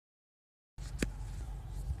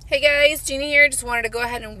Hey guys, Jeannie here. Just wanted to go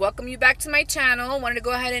ahead and welcome you back to my channel. Wanted to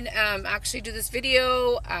go ahead and actually do this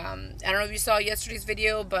video. I don't know if you saw yesterday's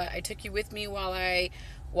video, but I took you with me while I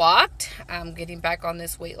walked. Getting back on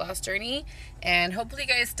this weight loss journey, and hopefully you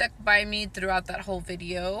guys stuck by me throughout that whole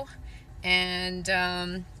video. And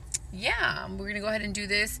yeah, we're gonna go ahead and do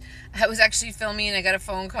this. I was actually filming and I got a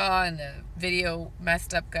phone call and the video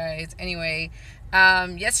messed up, guys. Anyway,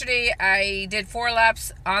 yesterday I did 4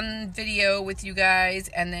 laps on video with you guys,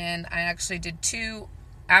 and then I actually did 2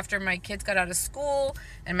 after my kids got out of school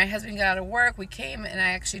and my husband got out of work. We came and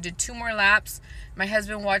I actually did 2 more laps. My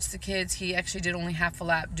husband watched the kids. He actually did only half a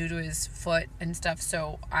lap due to his foot and stuff,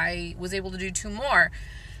 so I was able to do 2 more.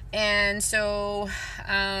 And so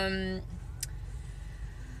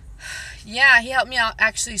yeah, he helped me out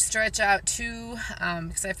actually stretch out too,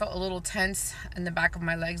 because I felt a little tense in the back of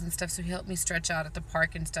my legs and stuff, so he helped me stretch out at the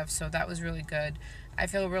park and stuff, so that was really good. I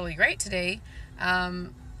feel really great today.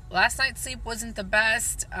 Last night's sleep wasn't the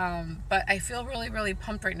best, but I feel really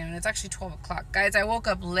pumped right now, and it's actually 12 o'clock. Guys, I woke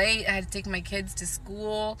up late. I had to take my kids to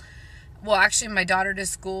school. Well, actually my daughter to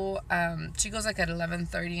school. She goes like at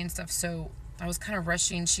 11:30 and stuff, so I was kind of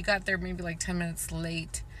rushing. She got there maybe like 10 minutes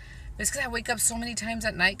late. It's because I wake up so many times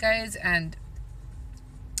at night, guys, and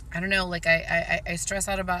I don't know, like I stress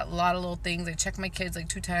out about a lot of little things. I check my kids like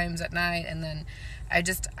 2 times at night, and then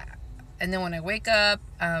and then when I wake up,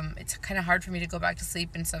 it's kind of hard for me to go back to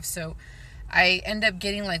sleep and stuff, so I end up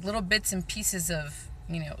getting like little bits and pieces of,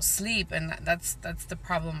 you know, sleep, and that's the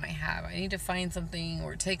problem I have. I need to find something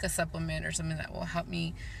or take a supplement or something that will help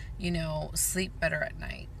me, you know, sleep better at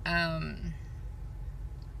night.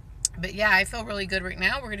 But yeah, I feel really good right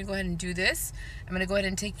now. We're going to go ahead and do this. I'm going to go ahead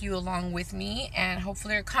and take you along with me, and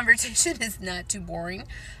hopefully our conversation is not too boring.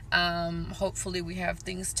 Hopefully we have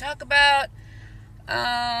things to talk about.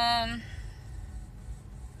 I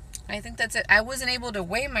think that's it. I wasn't able to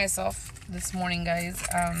weigh myself this morning, guys.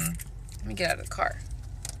 Let me get out of the car.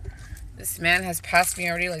 This man has passed me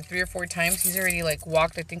already like 3 or 4 times. He's already like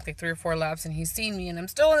walked, I think, like 3 or 4 laps, and he's seen me, and I'm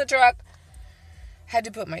still in the truck. Had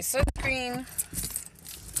to put my sunscreen.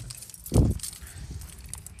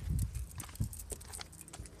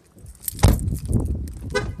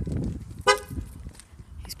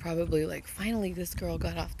 Probably like, finally this girl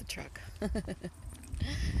got off the truck.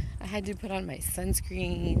 I had to put on my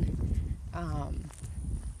sunscreen.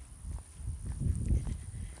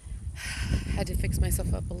 Had to fix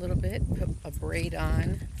myself up a little bit, put a braid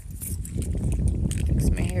on, fix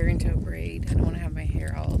my hair into a braid. I don't want to have my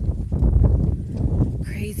hair all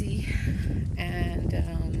crazy. And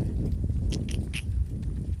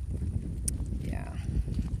yeah.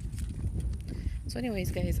 So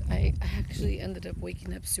anyways, guys, I actually ended up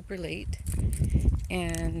waking up super late,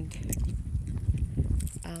 and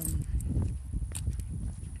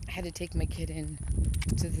I had to take my kid in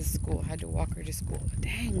to the school. I had to walk her to school.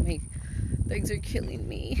 Dang, my legs are killing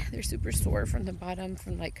me. They're super sore from the bottom,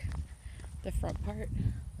 from like the front part,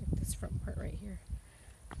 like this front part right here.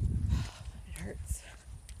 It hurts.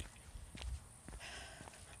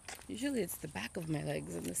 Usually it's the back of my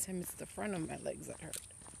legs, and this time it's the front of my legs that hurt.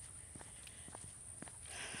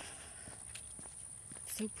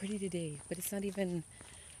 So pretty today, but it's not even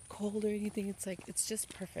cold or anything. It's like, it's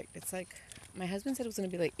just perfect. It's like, my husband said it was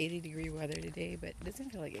going to be like 80-degree weather today, but it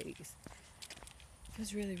doesn't feel like 80s. It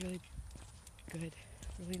feels really good,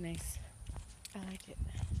 really nice. I like it.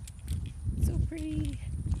 So pretty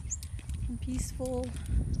and peaceful.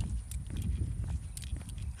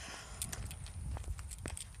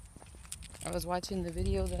 I was watching the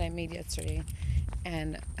video that I made yesterday,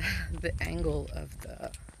 and the angle of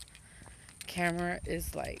the camera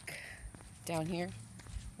is like down here,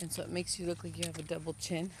 and so it makes you look like you have a double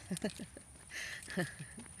chin.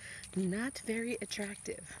 Not very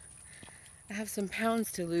attractive. I have some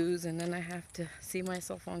pounds to lose, and then I have to see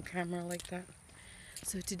myself on camera like that.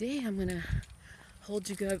 So today I'm gonna hold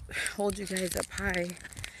you guys up high,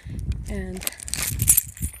 and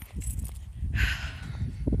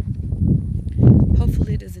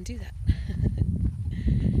hopefully it doesn't do that.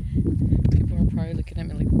 People are probably looking at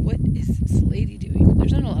me like, what is this lady doing?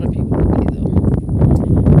 There's not a lot of people today, though.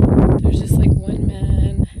 There's just like one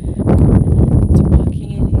man that's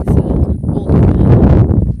walking. He's an older man.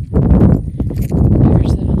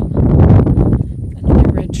 There's another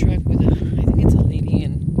red truck with I think it's a lady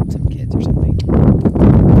and some kids or something.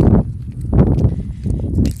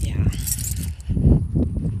 But yeah.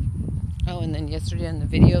 Oh, and then yesterday on the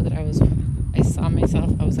video that I saw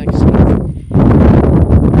myself, I was like,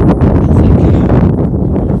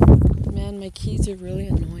 man, my keys are really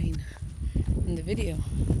annoying in the video.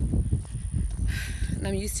 And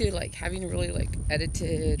I'm used to like having really like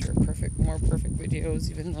edited or more perfect videos,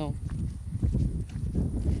 even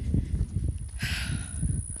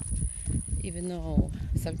though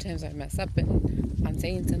sometimes I mess up and I'm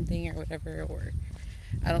saying something or whatever, or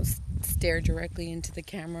I don't stare directly into the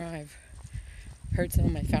camera. I've heard some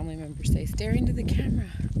of my family members say, stare into the camera.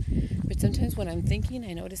 But sometimes when I'm thinking,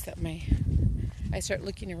 I notice that I start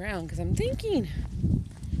looking around because I'm thinking.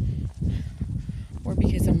 Or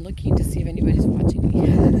because I'm looking to see if anybody's watching me.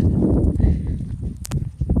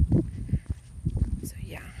 So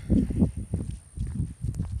yeah.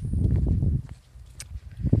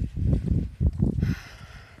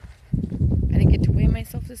 I didn't get to weigh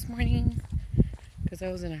myself this morning because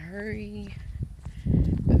I was in a hurry.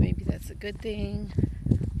 But maybe that's a good thing.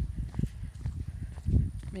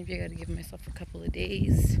 Maybe I gotta give myself a couple of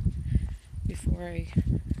days before I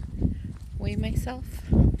weigh myself.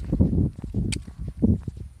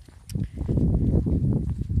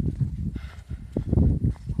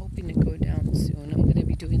 Hoping to go down soon. I'm gonna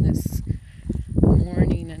be doing this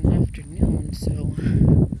morning and afternoon, so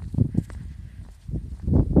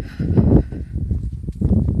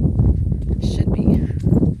should be.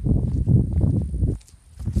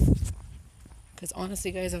 Because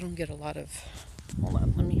honestly, guys, I don't get a lot of. Hold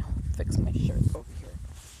on, let me fix my shirt over here.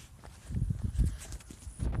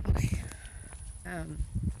 Okay.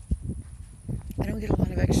 I don't get a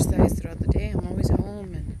lot of exercise throughout the day. I'm always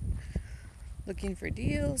home and looking for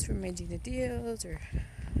deals, arranging the deals, or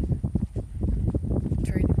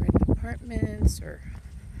trying to rent apartments, or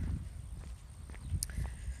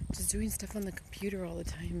just doing stuff on the computer all the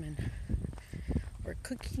time, or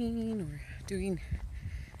cooking, or doing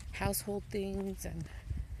household things, and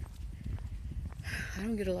I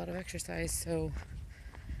don't get a lot of exercise. So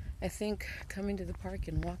I think coming to the park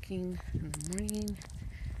and walking in the morning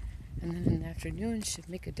and then in the afternoon should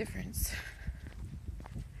make a difference.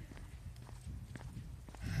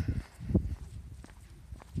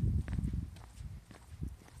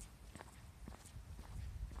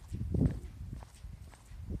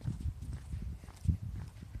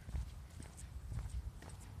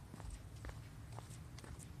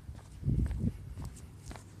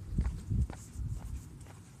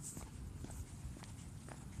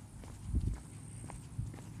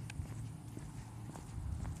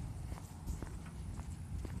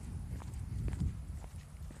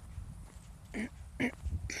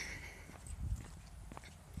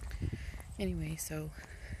 Anyway, so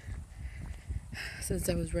since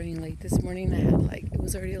I was running late this morning, it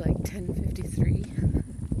was already like 10:53,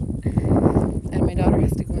 and my daughter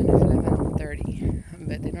has to go in at 11:30,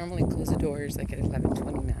 but they normally close the doors like at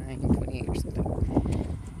 11:29, 28 or something.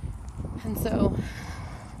 And so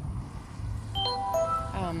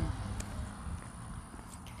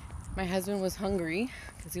my husband was hungry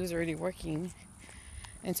because he was already working,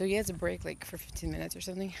 and so he has a break like for 15 minutes or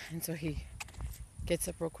something, and so he gets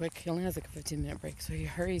up real quick. He only has like a 15-minute break, so he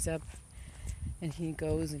hurries up and he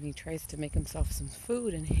goes and he tries to make himself some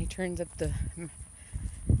food, and he turns up the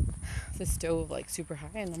stove like super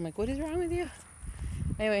high, and I'm like, what is wrong with you?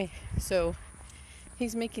 Anyway, so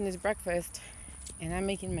he's making his breakfast and I'm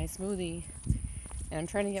making my smoothie, and I'm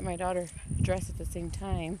trying to get my daughter dressed at the same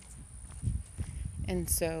time. And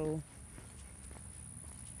so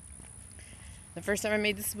the first time I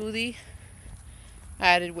made the smoothie, I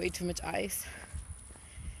added way too much ice,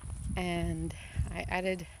 and I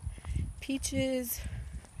added peaches.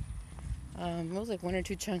 It was like 1 or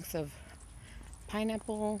 2 chunks of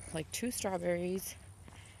pineapple, like 2 strawberries,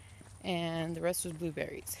 and the rest was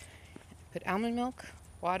blueberries. I put almond milk,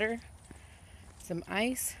 water, some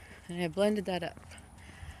ice, and I blended that up.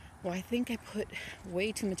 Well, I think I put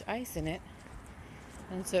way too much ice in it,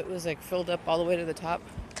 and so it was like filled up all the way to the top,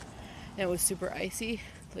 and it was super icy,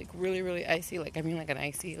 like really, really icy. Like an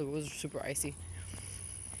icy. It was super icy.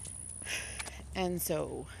 And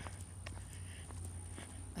so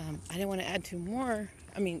I didn't want to add too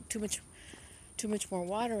much more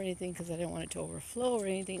water or anything, because I didn't want it to overflow or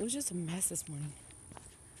anything. It was just a mess this morning.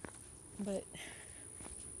 But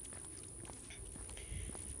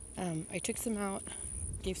I took some out,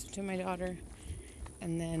 gave some to my daughter,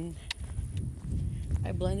 and then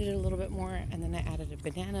I blended it a little bit more, and then I added a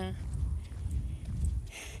banana,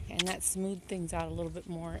 and that smoothed things out a little bit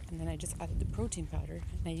more. And then I just added the protein powder,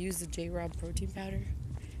 and I used the J-Rob protein powder,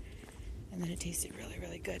 and then it tasted really,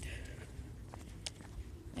 really good.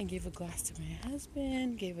 I gave a glass to my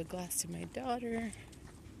husband, gave a glass to my daughter.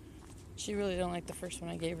 She really didn't like the first one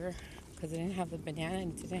I gave her because it didn't have the banana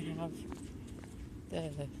and it didn't have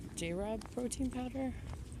the J-Rob protein powder.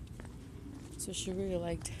 So she really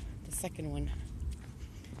liked the second one.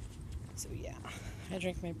 So yeah, I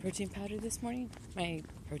drank my protein powder this morning. I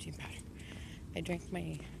drank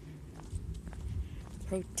my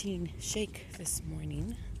protein shake this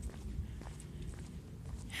morning.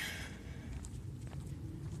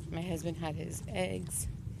 My husband had his eggs.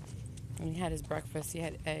 When he had his breakfast, he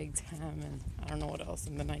had eggs, ham, and I don't know what else.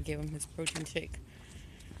 And then I gave him his protein shake,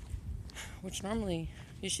 which normally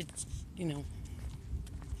you should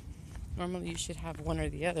have one or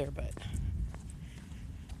the other, but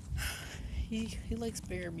he likes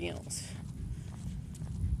bigger meals.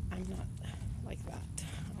 I'm not like that.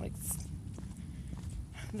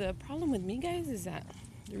 The problem with me, guys, is that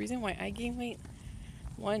the reason why I gain weight,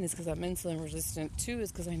 one is because I'm insulin resistant. Two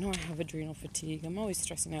is because I know I have adrenal fatigue. I'm always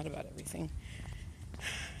stressing out about everything.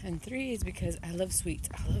 And three is because I love sweets.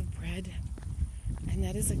 I love bread. And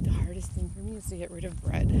that is like the hardest thing for me, is to get rid of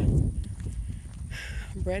bread.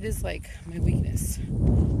 Bread is like my weakness.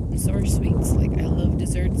 And so are sweets. Like, I love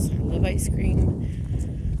desserts. I love ice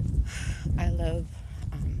cream. I love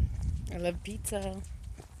pizza.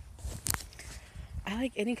 I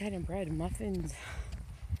like any kind of bread. Muffins.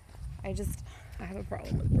 I have a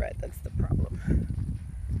problem with bread. That's the problem.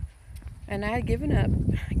 And I had given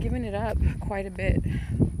it up quite a bit.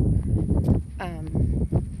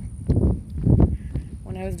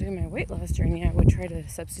 When I was doing my weight loss journey, I would try to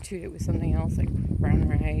substitute it with something else, like brown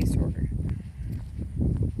rice or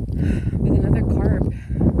with another carb.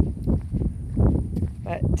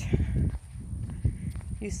 But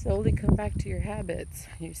you slowly come back to your habits.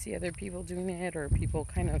 You see other people doing it, or people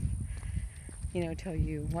kind of, tell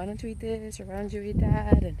you, why don't you eat this, or why don't you eat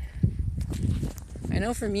that? And I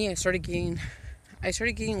know for me, I started gaining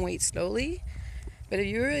weight slowly. But if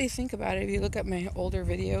you really think about it, if you look at my older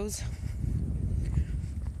videos,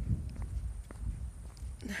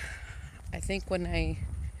 I think when I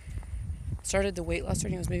started the weight loss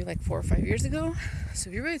journey, it was maybe like 4 or 5 years ago. So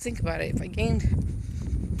if you really think about it, if I gained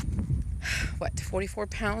 44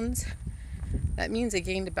 pounds, that means I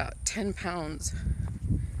gained about 10 pounds,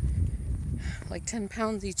 like 10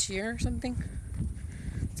 pounds each year or something.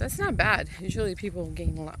 So that's not bad. Usually people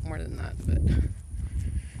gain a lot more than that, but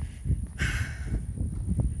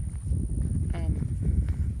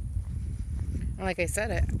like I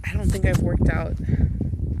said, I don't think I've worked out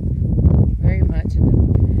very much in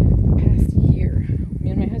the past year. Me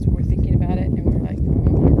and my husband were thinking about it, and we were like, no,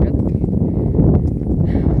 not really.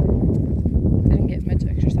 Didn't get much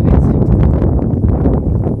exercise.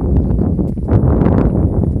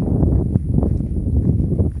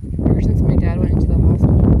 Ever since my dad went into the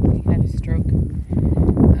hospital when he had a stroke,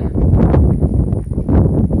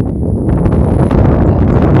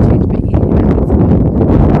 changed my eating habits a lot.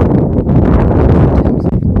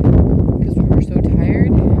 Because we were so tired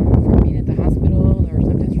from being at the hospital, or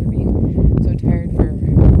sometimes from being so tired for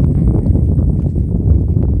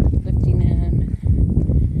lifting him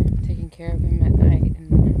and taking care of him at night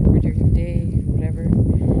and or during the day, whatever.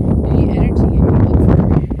 You need energy, and you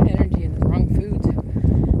look for energy in the wrong foods.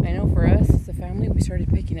 I know for us as a family, we started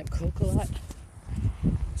picking up Coke a lot.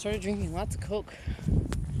 Started drinking lots of Coke.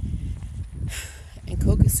 And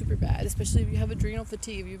Coke is super bad, especially if you have adrenal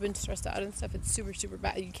fatigue. If you've been stressed out and stuff, it's super, super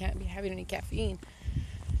bad. You can't be having any caffeine.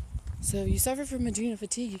 So if you suffer from adrenal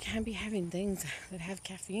fatigue, you can't be having things that have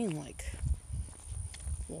caffeine, like,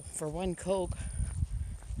 well, for one, Coke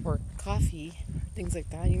or coffee, things like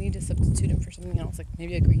that. You need to substitute them for something else, like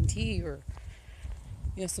maybe a green tea, or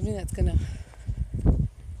something that's gonna.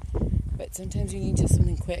 But sometimes you need just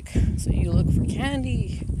something quick. So you look for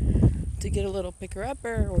candy to get a little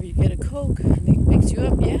picker-upper, or you get a Coke and it makes you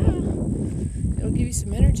up. Yeah, it'll give you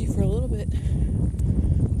some energy for a little bit.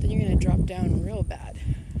 Then you're gonna drop down real bad.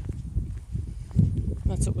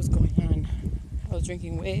 That's what was going on. I was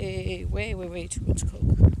drinking way, way, way, way too much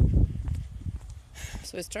Coke.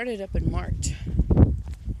 So it started up in March.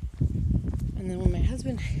 And then when my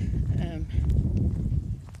husband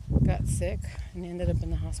got sick and ended up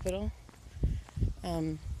in the hospital,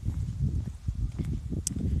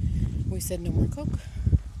 we said no more Coke.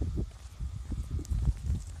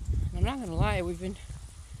 And I'm not gonna lie,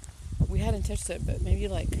 we hadn't touched it, but maybe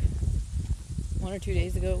like 1 or 2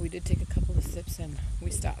 days ago, we did take a couple of sips and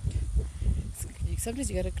we stopped. Sometimes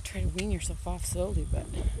you gotta try to wean yourself off slowly, but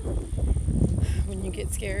when you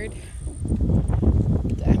get scared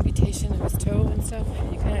with the amputation of his toe and stuff,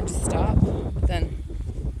 you kind of just stop. But then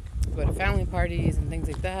you go to family parties and things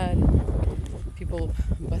like that, and people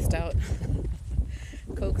bust out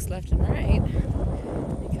Cokes left and right.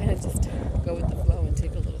 You kind of just go with the flow and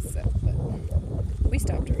take a little sip, but we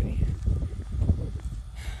stopped already.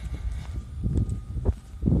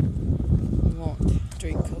 We won't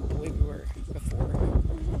drink Coke the way we were before,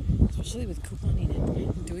 especially with couponing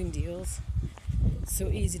and doing deals. It's so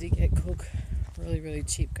easy to get Coke really, really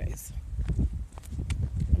cheap, guys.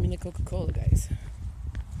 I mean the Coca-Cola, guys.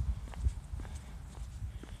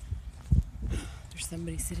 There's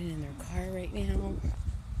somebody sitting in their car right now.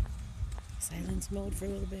 Silence mode for a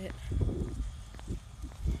little bit.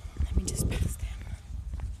 Let me just pass them.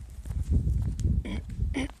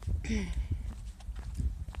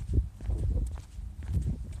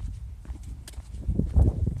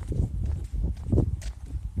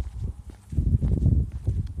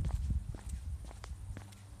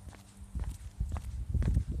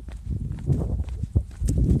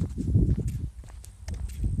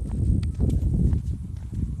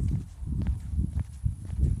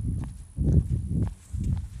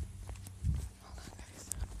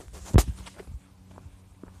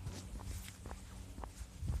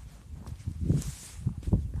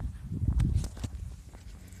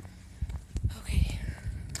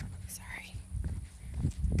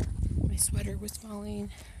 Sweater was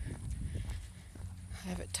falling. I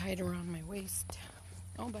have it tied around my waist.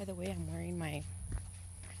 Oh, by the way, I'm wearing my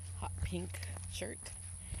hot pink shirt.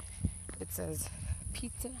 It says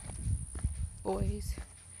pizza, boys,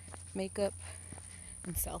 makeup,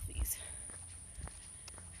 and selfies.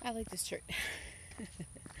 I like this shirt.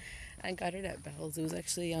 I got it at Bell's. It was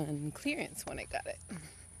actually on clearance when I got it.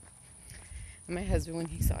 And my husband, when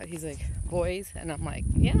he saw it, he's like, boys? And I'm like,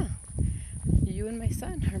 yeah. You and my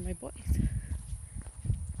son are my boys.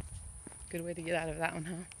 Good way to get out of that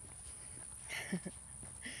one, huh?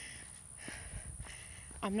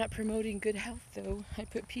 I'm not promoting good health, though. I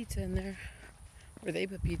put pizza in there. Or they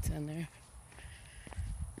put pizza in there.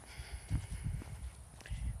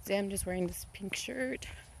 See, I'm just wearing this pink shirt.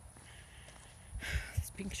 This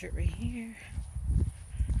pink shirt right here.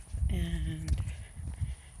 And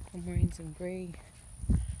I'm wearing some gray,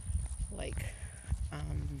 like,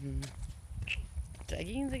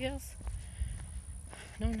 jeggings, I guess.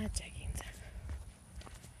 No, not jeggings.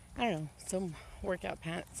 I don't know, some workout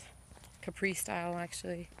pants, capri style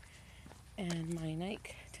actually, and my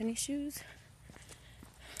Nike tennis shoes.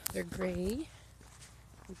 They're gray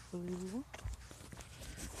with blue.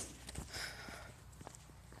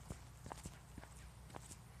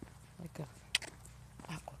 Like a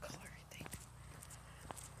aqua color, I think.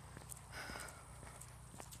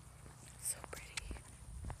 So pretty.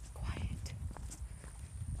 Quiet.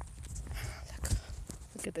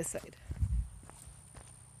 Look at this side.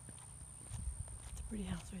 It's a pretty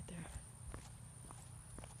house right there.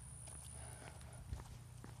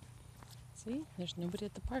 See? There's nobody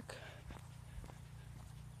at the park.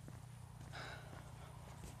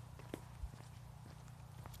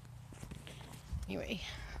 Anyway.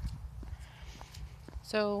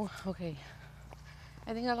 So, okay.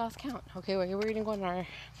 I think I lost count. Okay, we're going to go on our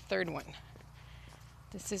third one.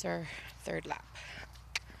 This is our third lap.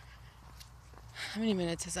 How many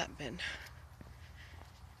minutes has that been?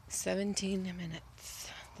 17 minutes.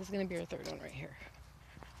 This is going to be our third one right here.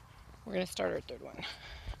 We're going to start our third one.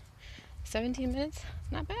 17 minutes?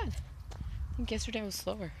 Not bad. I think yesterday was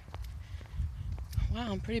slower.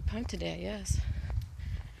 Wow, I'm pretty pumped today, I guess.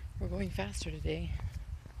 We're going faster today.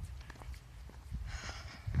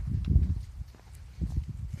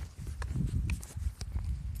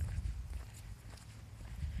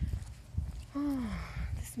 Oh,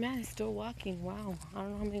 this man is still walking. Wow. I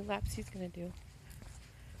don't know how many laps he's going to do.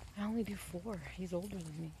 I only do 4. He's older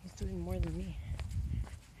than me. He's doing more than me.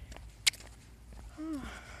 Oh.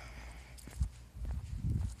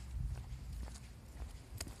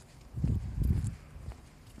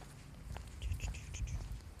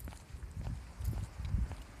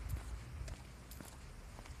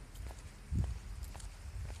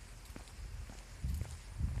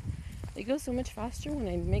 It goes so much faster when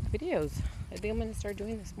I make videos. I think I'm going to start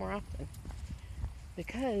doing this more often.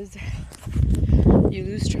 Because you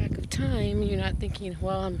lose track of time. You're not thinking,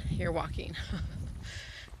 well, I'm here walking.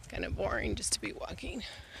 It's kind of boring just to be walking.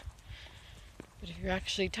 But if you're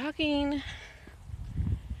actually talking,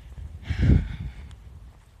 it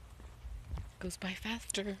goes by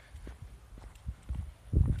faster.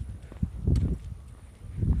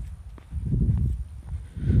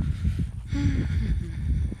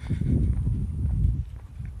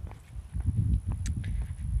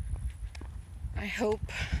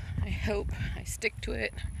 I hope I stick to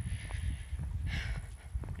it.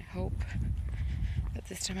 I hope that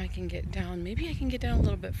this time I can get down. Maybe I can get down a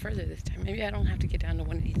little bit further this time. Maybe I don't have to get down to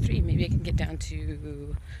 183. Maybe I can get down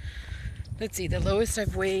to, let's see, the lowest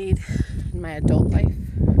I've weighed in my adult life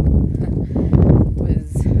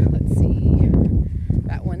was, let's see,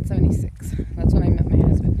 about 176. That's when I met my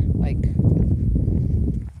husband. Like,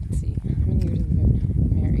 let's see, how many years have we been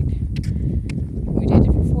married? We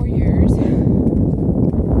dated for 4 years.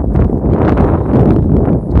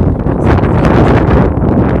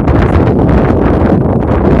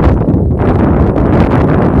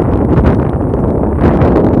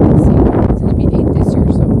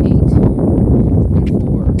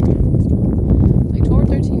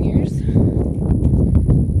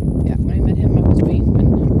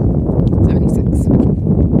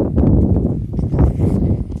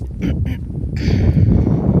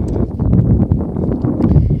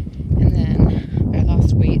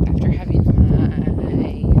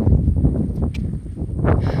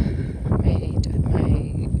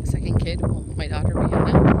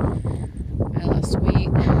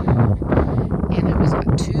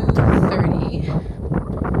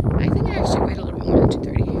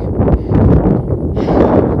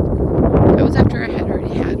 was after I had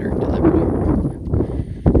already had her, delivered her.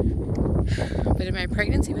 But in my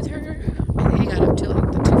pregnancy with her, I think I got up to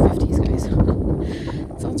like the 250s, guys.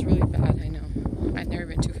 Sounds really bad, I know. I've never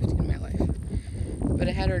been 250 in my life. But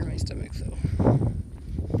I had her in my stomach, so.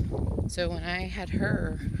 So when I had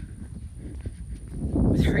her,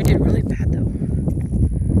 with her I did really bad though.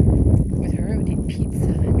 With her I would eat pizza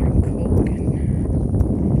and drink Coke and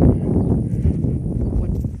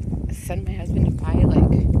would send my husband to buy like,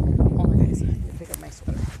 hold on guys, I need to pick up my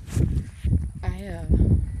sweater. I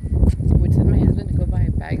would send my husband to go buy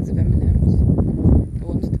bags of M&Ms, the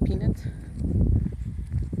ones with the peanuts.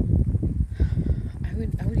 I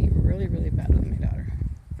would eat really, really bad with my daughter.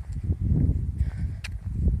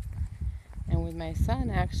 And with my son,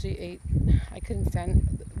 I actually ate, I couldn't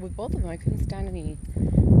stand, with both of them, I couldn't stand any,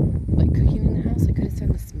 like, cooking in the house. I couldn't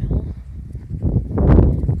stand the smell.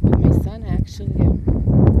 With my son, I actually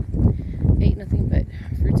ate nothing but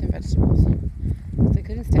fruits and vegetables. So I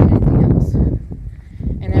couldn't stand anything else.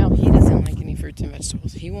 And now he doesn't like any fruits and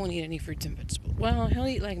vegetables. He won't eat any fruits and vegetables. Well, he'll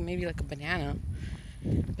eat, like, maybe like a banana.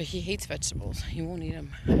 But he hates vegetables. He won't eat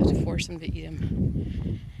them. I have to force him to eat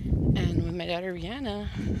them. And with my daughter Rihanna,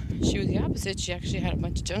 she was the opposite. She actually had a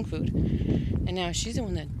bunch of junk food. And now she's the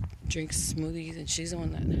one that drinks smoothies, and she's the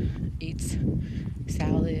one that eats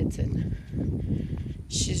salads, and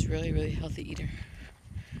she's really, really healthy eater.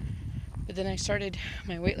 But then I started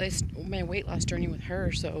my weight loss journey with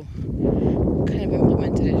her, so kind of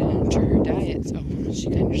implemented it into her diet, so she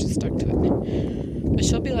kind of just stuck to it. But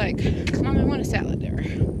she'll be like, Mom, I want a salad there.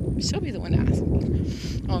 She'll be the one to ask me.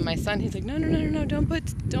 Oh, and my son, he's like, no, don't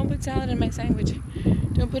put salad in my sandwich.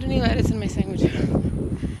 Don't put any lettuce in my sandwich.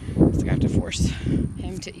 So I have to force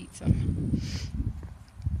him to eat some.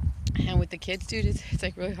 And with the kids, dude, it's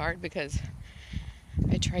like really hard because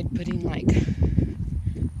I tried putting like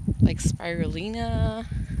spirulina,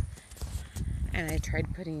 and I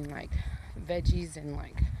tried putting like veggies in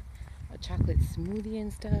like a chocolate smoothie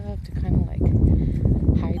and stuff to kind of like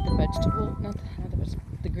hide the vegetable, not the vegetable,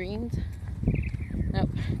 the greens. Nope,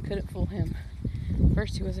 couldn't fool him.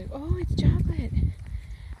 First he was like, oh, it's chocolate.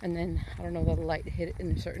 And then, I don't know, the light hit it in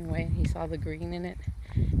a certain way and he saw the green in it.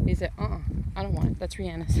 He said, I don't want it. That's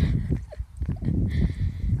Rihanna's.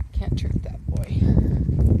 Can't trick that boy.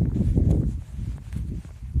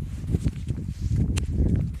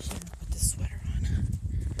 Should put this sweater on.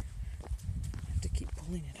 I have to keep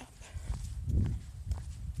pulling it up.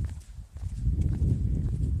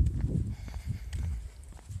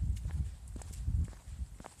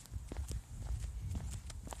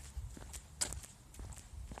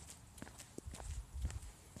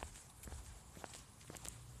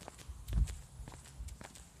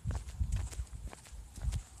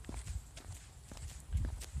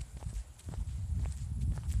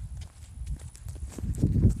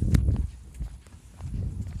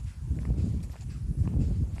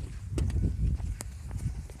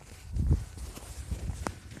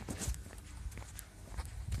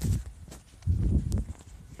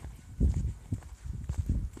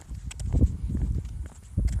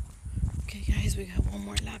 We got one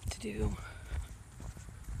more lap to do.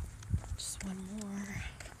 Just one more.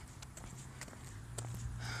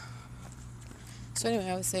 So anyway,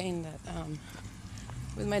 I was saying that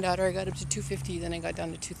with my daughter I got up to 250, then I got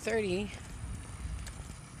down to 230.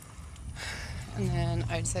 And then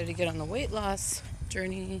I decided to get on the weight loss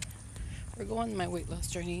journey, or go on my weight loss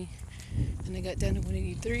journey, and I got down to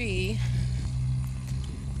 183.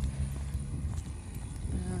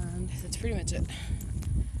 And that's pretty much it.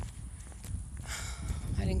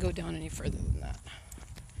 I didn't go down any further than that.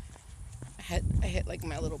 I hit like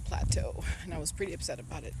my little plateau, and I was pretty upset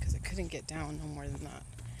about it because I couldn't get down no more than that.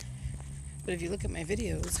 But if you look at my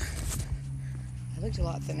videos, I looked a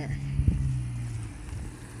lot thinner.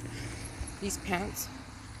 These pants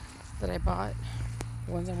that I bought,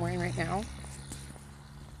 the ones I'm wearing right now,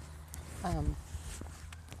 I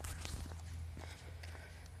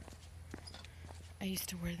used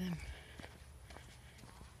to wear them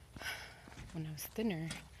when I was thinner,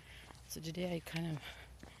 so today I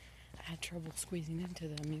had trouble squeezing into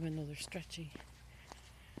them even though they're stretchy.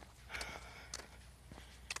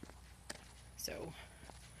 So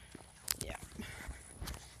yeah,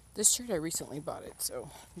 this shirt I recently bought it,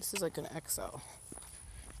 so this is like an XL.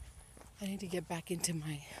 I need to get back into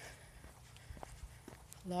my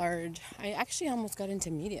large. I actually almost got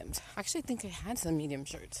into mediums. Actually, I think I had some medium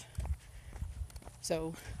shirts,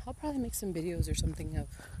 so I'll probably make some videos or something of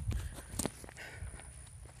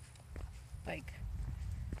like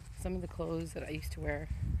some of the clothes that I used to wear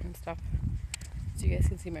and stuff, so you guys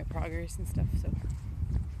can see my progress and stuff. So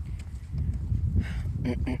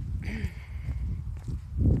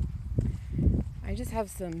I just have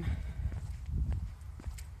some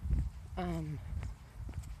I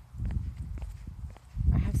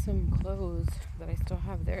have some clothes that I still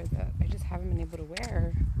have there that I just haven't been able to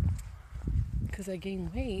wear because I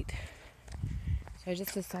gained weight. So I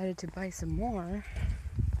just decided to buy some more.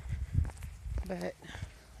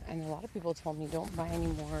 And a lot of people told me don't buy any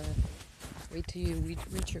more. Wait till you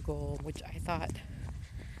reach your goal, which I thought,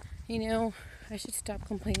 I should stop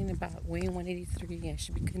complaining about weighing 183. I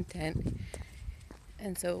should be content.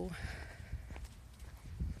 And so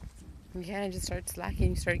you kind of just start slacking.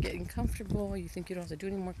 You start getting comfortable. You think you don't have to do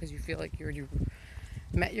anymore because you feel like you already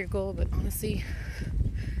met your goal. But honestly,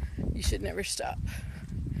 you should never stop.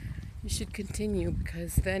 You should continue,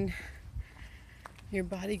 because then your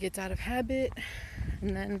body gets out of habit,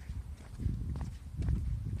 and then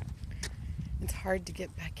it's hard to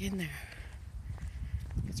get back in there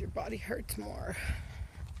because your body hurts more.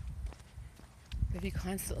 If you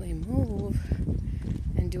constantly move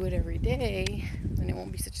and do it every day, then it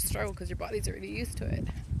won't be such a struggle because your body's already used to it.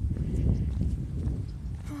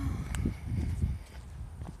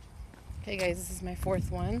 Okay guys, this is my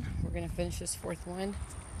fourth one. We're going to finish this fourth one.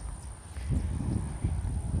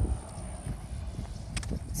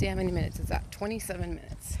 See how many minutes is that? 27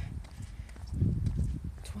 minutes.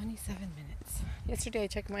 27 minutes. Yesterday I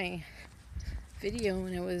checked my video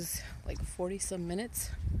and it was like 40 some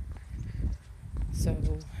minutes. So,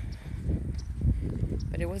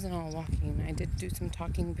 but it wasn't all walking. I did do some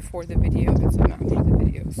talking before the video and some after the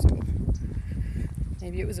video. So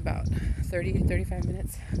maybe it was about 30 to 35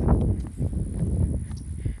 minutes.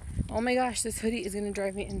 Oh my gosh, this hoodie is going to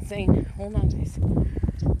drive me insane. Hold on guys.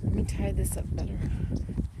 Let me tie this up better.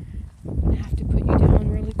 I'm going to have to put you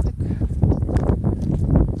down really quick.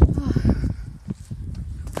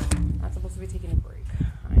 Not supposed to be taking a break.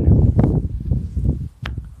 I know.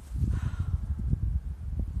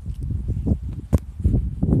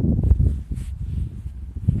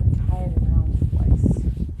 I tie it around twice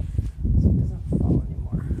so it doesn't fall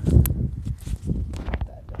anymore. Got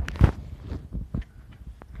that done.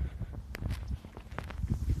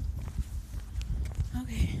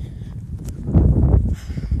 Okay.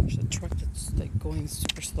 There's a truck that's like going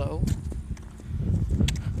super slow.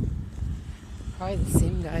 Probably the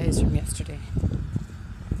same guy as from yesterday.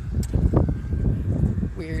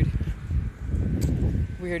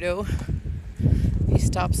 Weirdo. He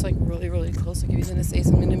stops like really, really close, like if he's gonna say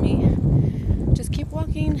something to me. Just keep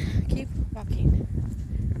walking, keep walking.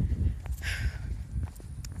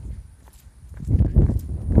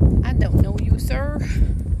 I don't know you, sir.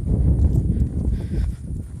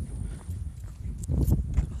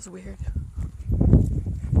 That was weird.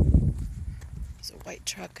 It's a white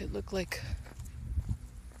truck. It looked like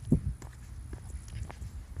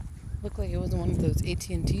it was one of those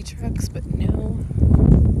AT&T trucks, but no.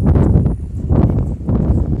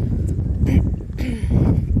 I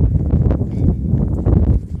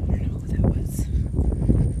don't know who that was.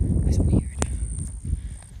 It was weird.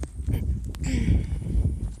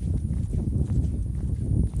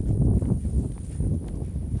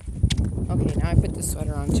 Okay, now I put the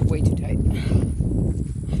sweater on way too tight.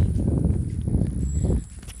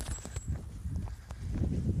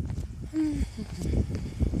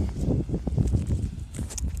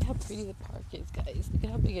 Look how pretty the park is, guys. Look at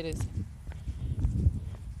how big it is.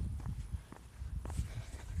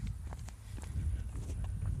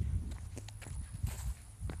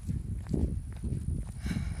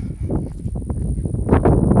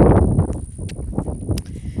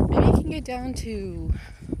 Maybe I can get down to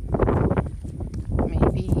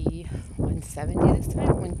maybe 170 this time,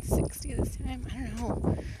 160 this time. I don't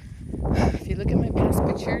know. If you look at my past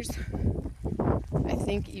pictures, I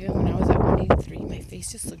think even when I was at 183, my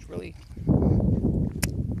face just looked really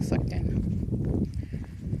sucked in.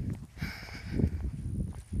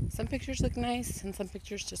 Some pictures look nice, and some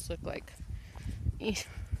pictures just look like,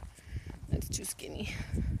 that's too skinny.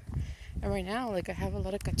 And right now, like, I have a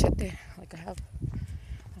lot of cachete. Like, I have,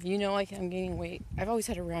 like, I'm gaining weight. I've always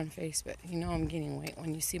had a round face, but I'm gaining weight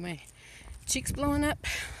when you see my cheeks blowing up.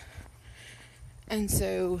 And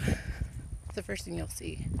so, the first thing you'll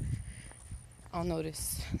see, I'll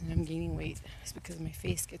notice that I'm gaining weight is because my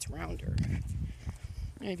face gets rounder.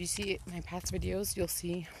 And if you see my past videos, you'll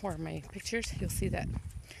see, or my pictures, you'll see that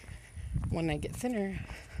when I get thinner,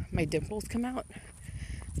 my dimples come out.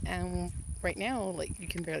 And right now, like, you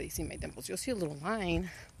can barely see my dimples. You'll see a little line,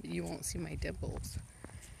 but you won't see my dimples.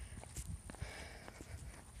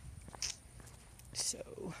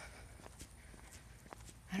 So,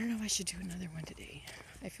 I don't know if I should do another one today.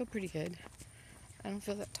 I feel pretty good. I don't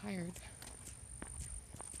feel that tired.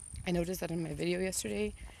 I noticed that in my video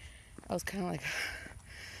yesterday, I was kind of like,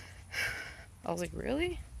 I was like,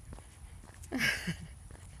 really?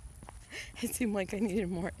 It seemed like I needed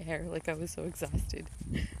more air, like I was so exhausted.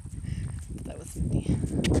 But that was funny.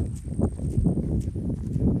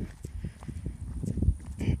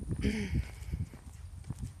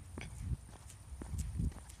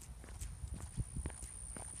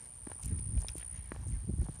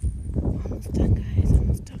 Almost done, guys,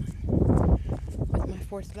 almost done. With my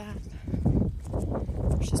fourth lap.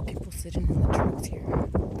 There's just people sitting in the trucks here.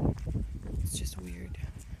 It's just weird.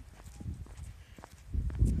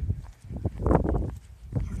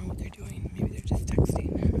 I don't know what they're doing. Maybe they're just texting.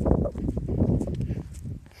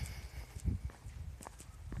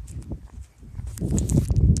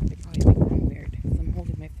 They probably think I'm weird because I'm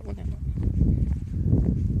holding my phone out.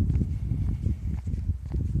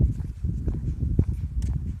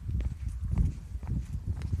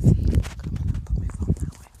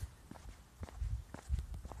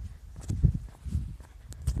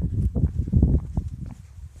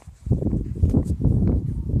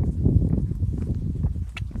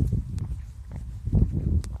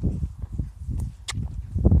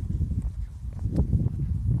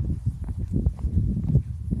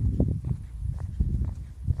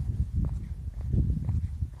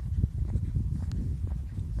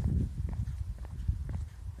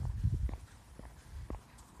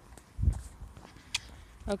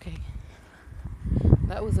 Okay,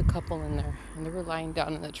 that was a couple in there, and they were lying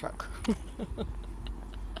down in the truck.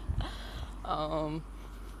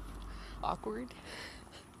 Awkward.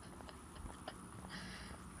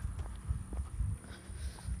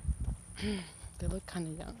 They look kind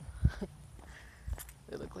of young.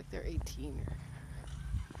 They look like they're 18 or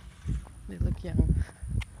they look young.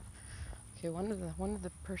 Okay, one of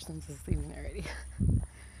the persons is leaving already.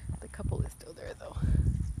 The couple is still there though.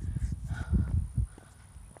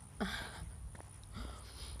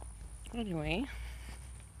 Anyway,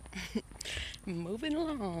 moving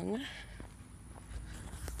along.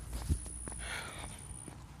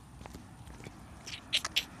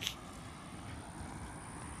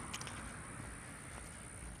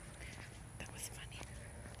 That was funny.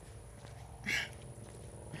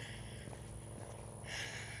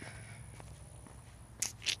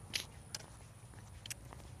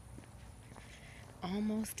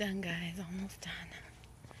 Almost done, guys, almost done.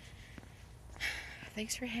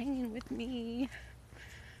 Thanks for hanging with me.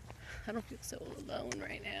 I don't feel so alone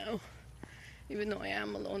right now, even though I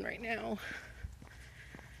am alone right now.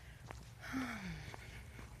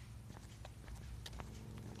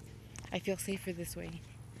 I feel safer this way.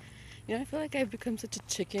 You know, I feel like I've become such a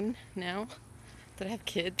chicken now that I have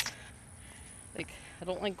kids. Like, I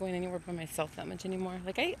don't like going anywhere by myself that much anymore.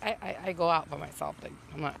 Like, I go out by myself. Like,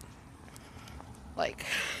 I'm not, like,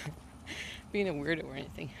 being a weirdo or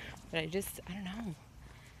anything. But I don't know.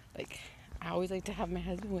 Like, I always like to have my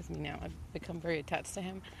husband with me now. I've become very attached to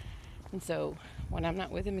him. And so, when I'm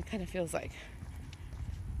not with him, it kind of feels like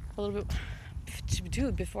a little bit...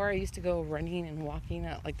 Dude, before I used to go running and walking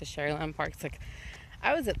at, like, the Sharyland parks. Like,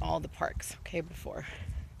 I was at all the parks, okay, before.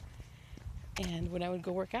 And when I would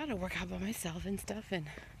go work out, I'd work out by myself and stuff. And,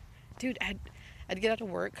 dude, I'd get out of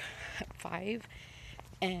work at 5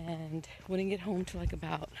 and wouldn't get home till, like,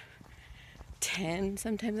 about 10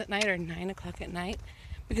 sometimes at night or 9 o'clock at night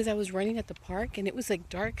because I was running at the park and it was, like,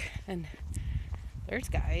 dark and there's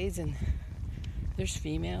guys and there's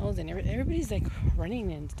females and everybody's, like,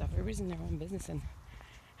 running and stuff. Everybody's in their own business. And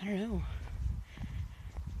I don't know.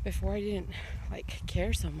 Before I didn't, like,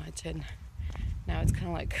 care so much, and now it's kind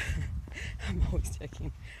of like I'm always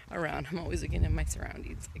checking around. I'm always looking at my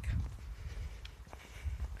surroundings. Like,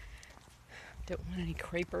 don't want any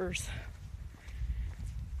creepers.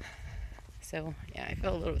 So yeah, I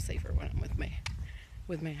feel a little safer when I'm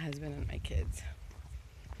with my husband and my kids.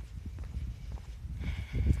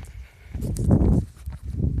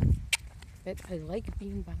 But I like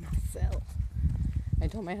being by myself. I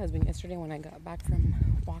told my husband yesterday when I got back from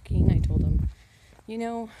walking, I told him, you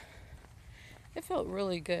know, it felt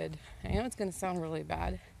really good. I know it's going to sound really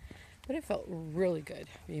bad, but it felt really good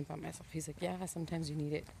being by myself. He's like, yeah, sometimes you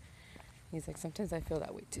need it. He's like, sometimes I feel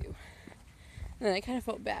that way too. And then I kind of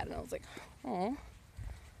felt bad, and I was like, oh,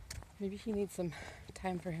 maybe he needs some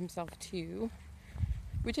time for himself too.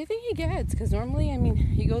 Which I think he gets, because normally, I mean,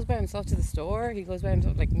 he goes by himself to the store. He goes by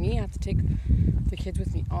himself. Like me, I have to take the kids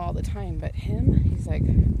with me all the time. But him, he's like,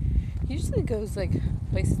 he usually goes, like,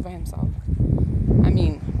 places by himself. I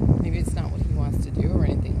mean, maybe it's not what he wants to do or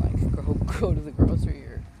anything, like go to the grocery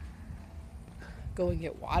or go and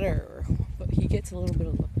get water. But he gets a little bit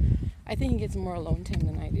of, I think he gets more alone time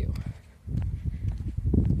than I do.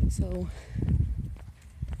 So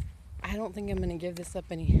I don't think I'm going to give this up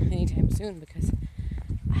anytime soon because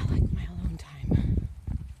I like my alone time.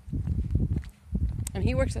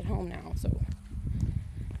 he works at home now, so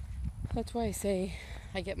that's why I say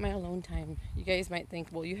I get my alone time. You guys might think,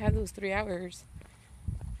 well, you have those 3 hours,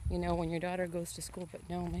 you know, when your daughter goes to school, but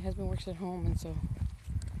no, my husband works at home, and so,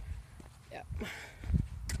 yeah.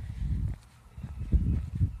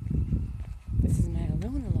 This is my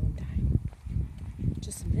alone time.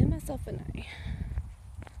 Just me, myself, and I.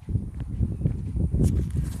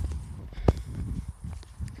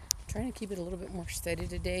 Trying to keep it a little bit more steady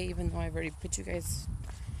today, even though I've already put you guys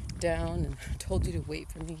down and told you to wait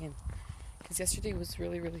for me, and because yesterday was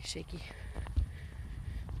really, really shaky.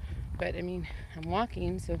 But I mean, I'm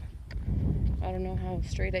walking, so I don't know how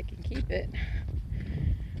straight I can keep it.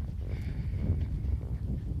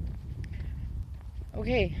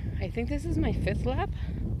 Okay, I think this is my 5th lap.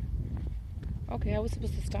 Okay, I was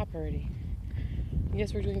supposed to stop already. I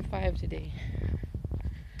guess we're doing 5 today.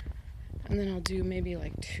 And then I'll do maybe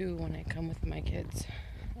like 2 when I come with my kids.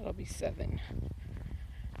 That'll be 7.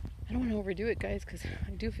 I don't want to overdo it, guys, because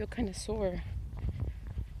I do feel kind of sore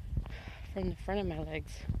from the front of my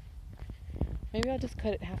legs. Maybe I'll just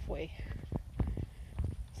cut it halfway.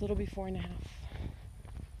 So it'll be 4.5.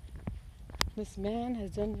 This man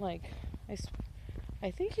has done like, I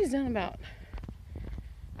think he's done about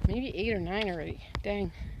maybe 8 or 9 already.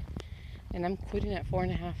 Dang. And I'm quitting at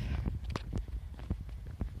 4.5.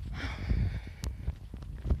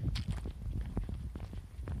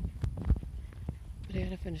 But I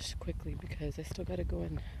gotta finish quickly because I still gotta go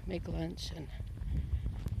and make lunch and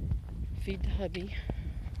feed the hubby.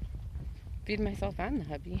 Feed myself and the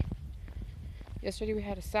hubby. Yesterday we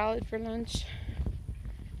had a salad for lunch.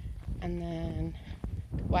 And then,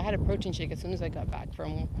 well, I had a protein shake as soon as I got back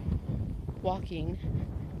from walking.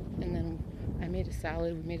 And then I made a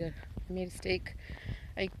salad. I made a steak.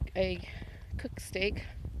 I cooked steak,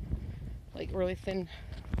 like really thin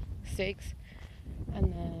steaks,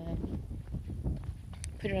 and then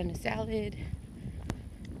put it on a salad.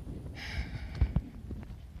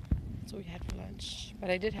 That's what we had for lunch.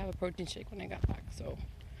 But I did have a protein shake when I got back, so.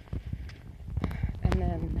 And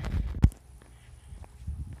then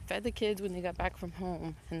fed the kids when they got back from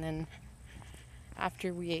home, and then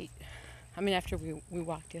after we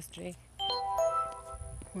walked yesterday,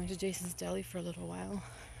 went to Jason's Deli for a little while.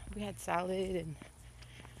 We had salad, and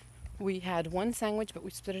we had one sandwich, but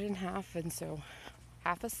we split it in half, and so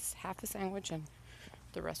half a sandwich and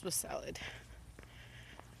the rest was salad.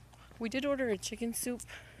 We did order a chicken soup,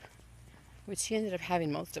 which he ended up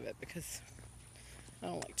having most of it because I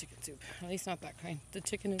don't like chicken soup. At least not that kind. The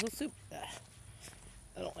chicken noodle soup.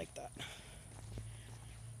 I don't like that.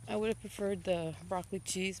 I would have preferred the broccoli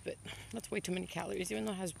cheese, but that's way too many calories. Even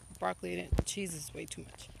though it has broccoli in it, cheese is way too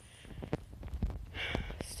much.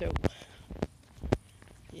 So,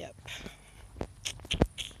 yep.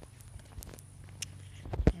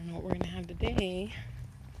 I don't know what we're going to have today.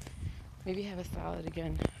 Maybe have a salad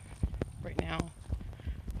again right now.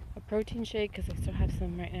 A protein shake, because I still have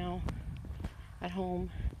some right now at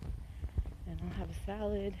home. And I'll have a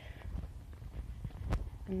salad.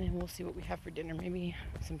 And then we'll see what we have for dinner. Maybe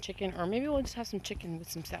some chicken, or maybe we'll just have some chicken with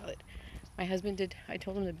some salad. My husband I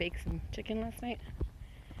told him to bake some chicken last night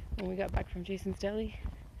when we got back from Jason's Deli.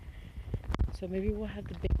 So maybe we'll have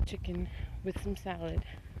the baked chicken with some salad.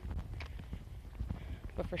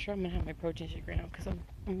 But for sure I'm going to have my protein shake right now because I'm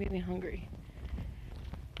really hungry.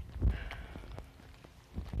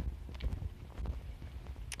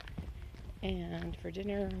 And for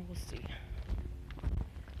dinner, we'll see.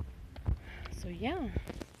 So yeah.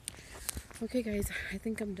 Okay guys, I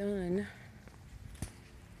think I'm done.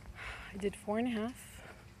 I did 4.5.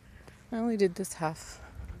 I only did this half.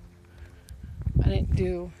 I didn't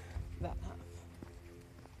do that half.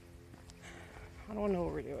 I don't want to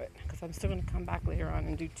overdo it because I'm still going to come back later on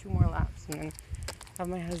and do 2 more laps and then have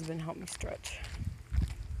my husband help me stretch.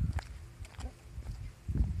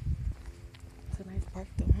 It's a nice park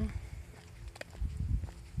though, huh?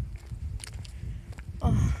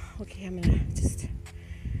 Oh, okay, I'm going to just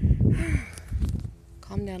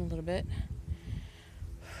calm down a little bit.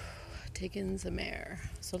 Take in some air.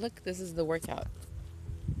 So look, this is the workout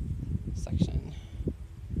section.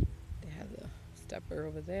 They have the stepper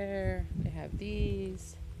over there. They have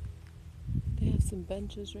these. They have some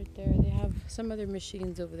benches right there. They have some other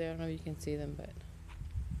machines over there. I don't know if you can see them, but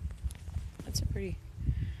that's a pretty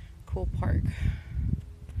cool park.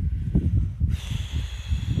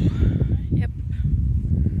 Yep.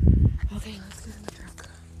 Okay, let's get in the truck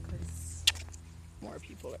because more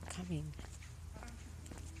people are coming.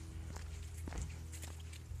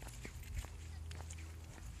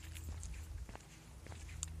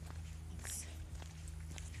 It's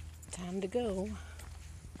time to go.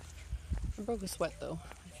 I broke a sweat though.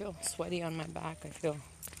 I feel sweaty on my back. I feel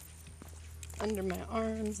under my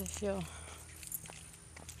arms. I feel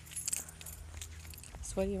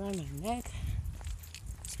sweaty around my neck.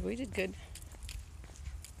 So we did good.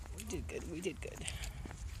 We did good. We did good.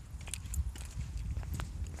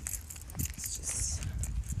 Let's just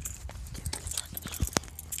get in the truck now.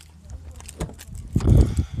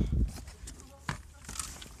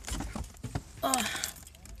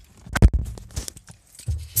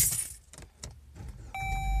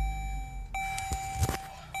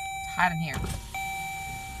 Hot in here.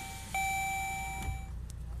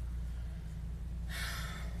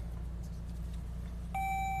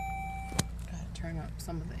 Gotta turn up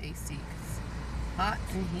some of the AC. It's hot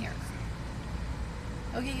in here.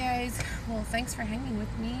 Okay, guys. Well, thanks for hanging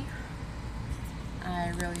with me. I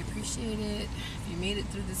really appreciate it. If you made it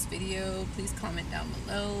through this video, please comment down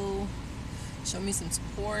below. Show me some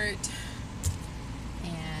support.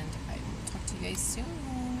 And I will talk to you guys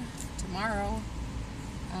soon. Tomorrow.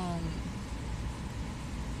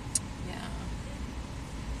 Yeah,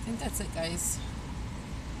 I think that's it, guys.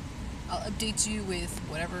 I'll update you with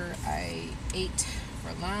whatever I ate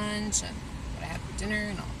for lunch and what I had for dinner,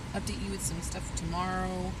 and I'll update you with some stuff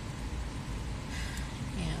tomorrow.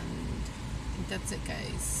 And I think that's it,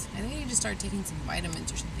 guys. I think I need to start taking some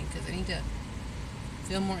vitamins or something, because I need to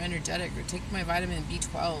feel more energetic, or take my vitamin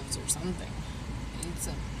B12s or something. I need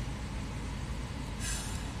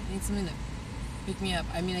something to pick me up.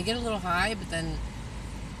 I mean, I get a little high, but then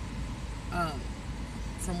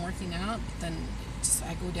from working out, but then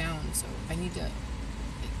I go down, so I need to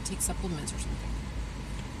take supplements or something,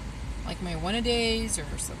 like my one-a-days or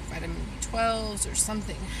some vitamin B12s or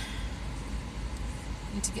something.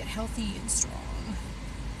 I need to get healthy and strong.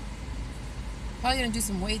 Probably gonna do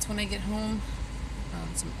some weights when I get home,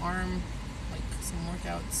 some arm, like some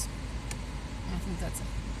workouts. I think that's it.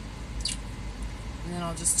 And then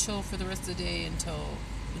I'll just chill for the rest of the day until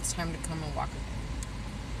it's time to come and walk again.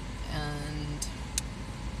 And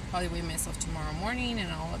probably weigh myself tomorrow morning, and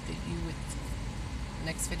I'll update you with the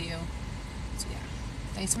next video. So yeah,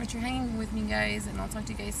 thanks so much for hanging with me, guys, and I'll talk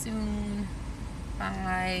to you guys soon.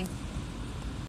 Bye.